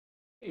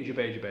Hey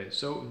Jabay.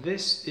 So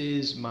this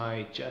is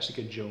my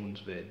Jessica Jones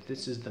vid.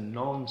 This is the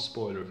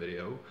non-spoiler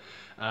video.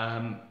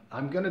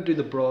 I'm going to do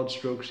the broad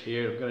strokes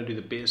here. I'm going to do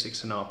the basic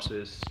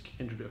synopsis,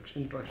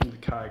 introduction to the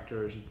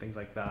characters and things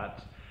like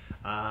that.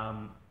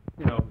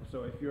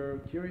 So if you're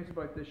curious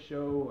about this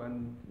show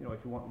and if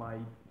you want my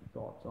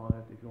thoughts on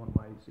it, if you want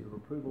my seal of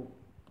approval,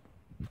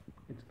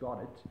 it's got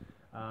it.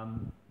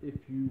 If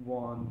you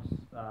want,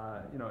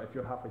 if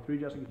you're halfway through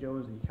Jessica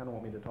Jones and you kind of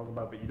want me to talk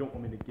about it, but you don't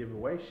want me to give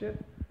away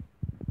shit,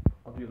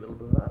 I'll do a little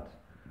bit of that.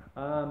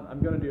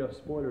 I'm going to do a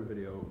spoiler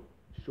video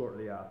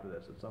shortly after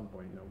this at some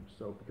point,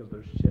 so because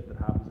there's shit that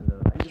happens in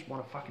it that I just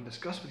want to fucking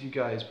discuss with you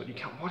guys, but you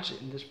can't watch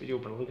it in this video,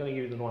 but we're going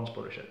to give you the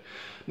non-spoiler shit.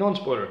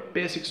 Non-spoiler,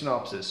 basic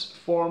synopsis.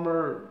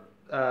 Former,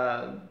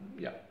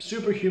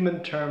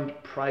 superhuman turned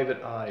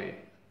private eye,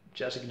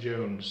 Jessica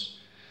Jones,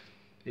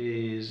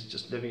 is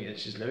just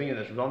she's living in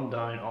this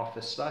run-down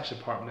office /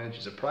 apartment.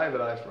 She's a private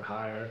eye for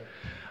hire.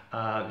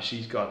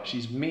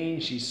 She's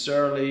mean, she's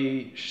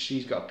surly,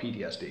 she's got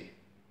PTSD.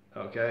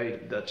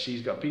 Okay, that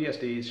she's got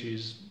PTSD.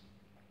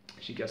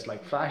 She gets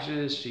like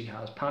flashes. She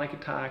has panic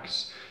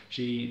attacks.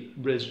 She's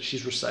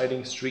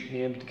reciting street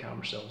names to calm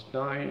herself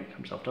down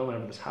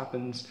whenever this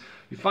happens.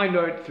 We find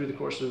out through the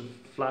course of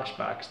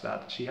flashbacks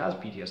that she has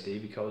PTSD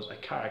because a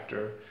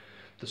character,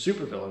 the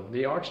supervillain,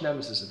 the arch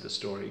nemesis of this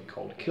story,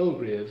 called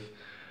Kilgrave,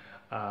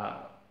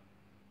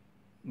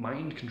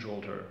 mind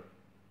controlled her.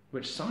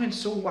 Which sounds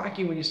so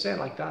wacky when you say it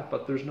like that,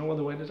 but there's no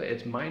other way to say it.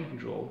 It's mind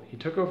control. He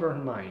took over her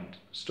mind,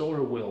 stole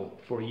her will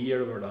for a year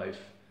of her life,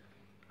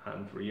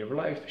 and for a year of her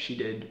life, she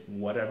did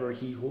whatever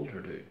he told her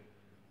to.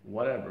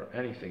 Whatever,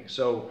 anything.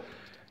 So,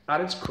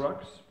 at its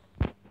crux,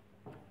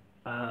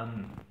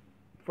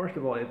 first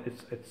of all,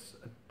 it's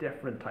a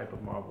different type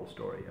of Marvel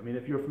story. I mean,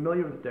 if you're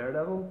familiar with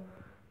Daredevil,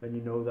 then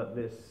you know that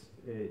this,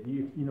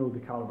 you know the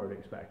caliber to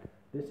expect.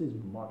 This is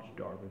much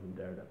darker than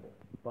Daredevil,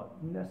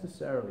 but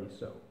necessarily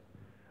so.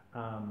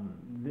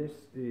 This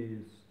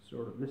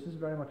is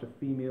very much a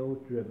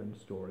female-driven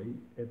story.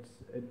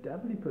 It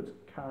definitely puts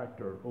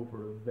character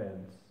over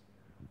events,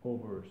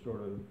 over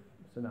sort of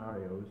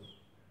scenarios.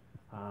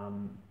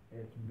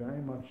 It's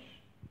very much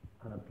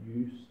an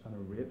abuse and a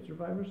rape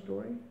survivor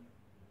story,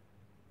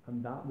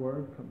 and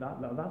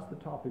that's the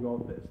topic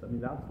of this. I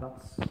mean,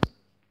 that's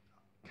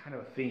kind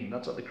of a theme.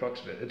 That's at the crux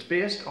of it. It's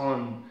based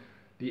on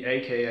the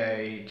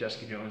AKA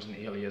Jessica Jones and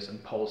Alias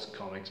and Pulse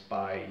comics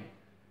by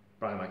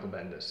Brian Michael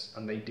Bendis,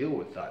 and they deal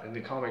with that. In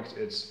the comics,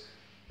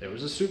 there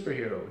was a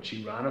superhero, and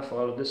she ran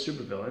afoul of this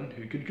supervillain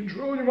who could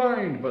control your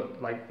mind,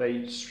 but like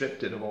they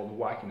stripped it of all the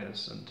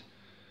wackiness, and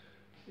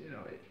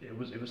it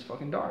was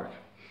fucking dark.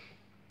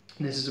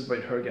 This is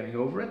about her getting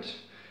over it.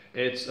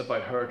 It's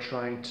about her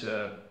trying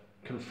to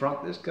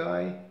confront this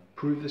guy,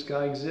 prove this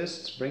guy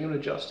exists, bring him to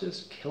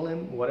justice, kill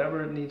him,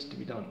 whatever it needs to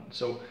be done.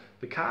 So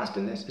the cast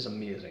in this is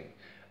amazing.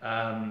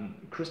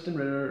 Kristen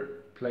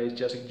Ritter plays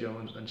Jessica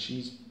Jones, and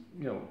she's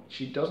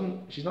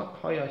not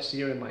how I see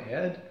her in my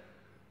head,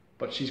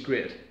 but she's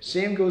great.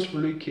 Same goes for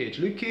Luke Cage.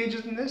 Luke Cage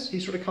is in this. He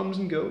sort of comes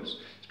and goes.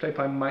 He's played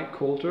by Mike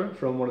Colter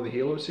from one of the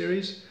Halo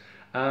series.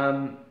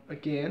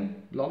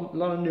 Again, a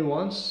lot of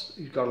nuance.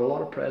 He's got a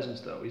lot of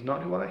presence though. He's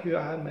not who I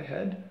had in my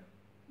head,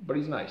 but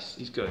he's nice.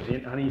 He's good.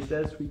 And he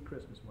says "Sweet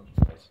Christmas" once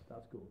or twice.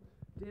 That's cool.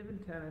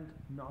 David Tennant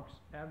knocks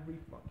every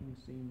fucking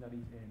scene that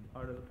he's in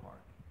out of the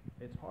park.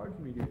 It's hard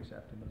for me to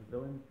accept him as a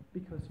villain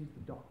because he's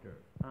the Doctor,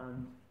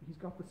 and he's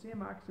got the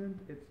same accent.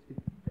 It's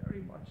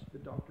very much the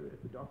Doctor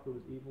if the Doctor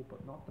was evil,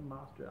 but not the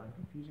Master. I'm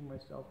confusing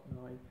myself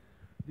now.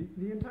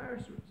 The entire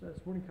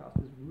supporting cast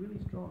is really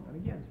strong, and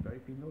again, it's very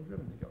female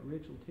driven. They got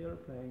Rachel Taylor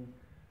playing,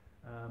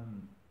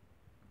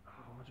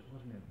 what's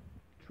her name?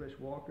 Trish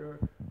Walker.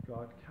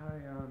 Got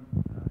Carrie-Anne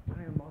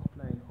Moss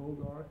playing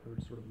Hogarth,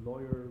 her sort of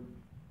lawyer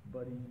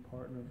buddy,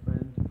 partner,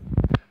 friend.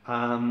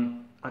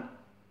 And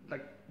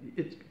like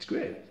it's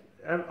great.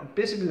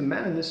 Basically, the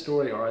men in this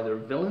story are either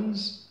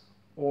villains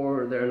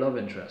or their love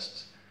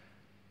interests,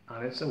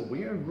 and it's a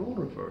weird role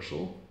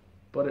reversal,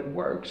 but it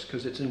works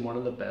because it's in one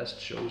of the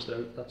best shows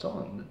that's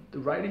on. The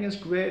writing is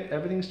great.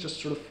 Everything's just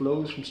sort of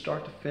flows from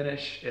start to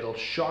finish. It'll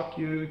shock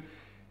you.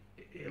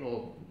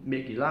 It'll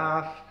make you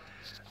laugh.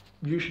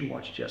 You should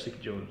watch Jessica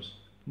Jones.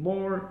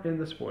 More in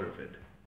the spoiler vid.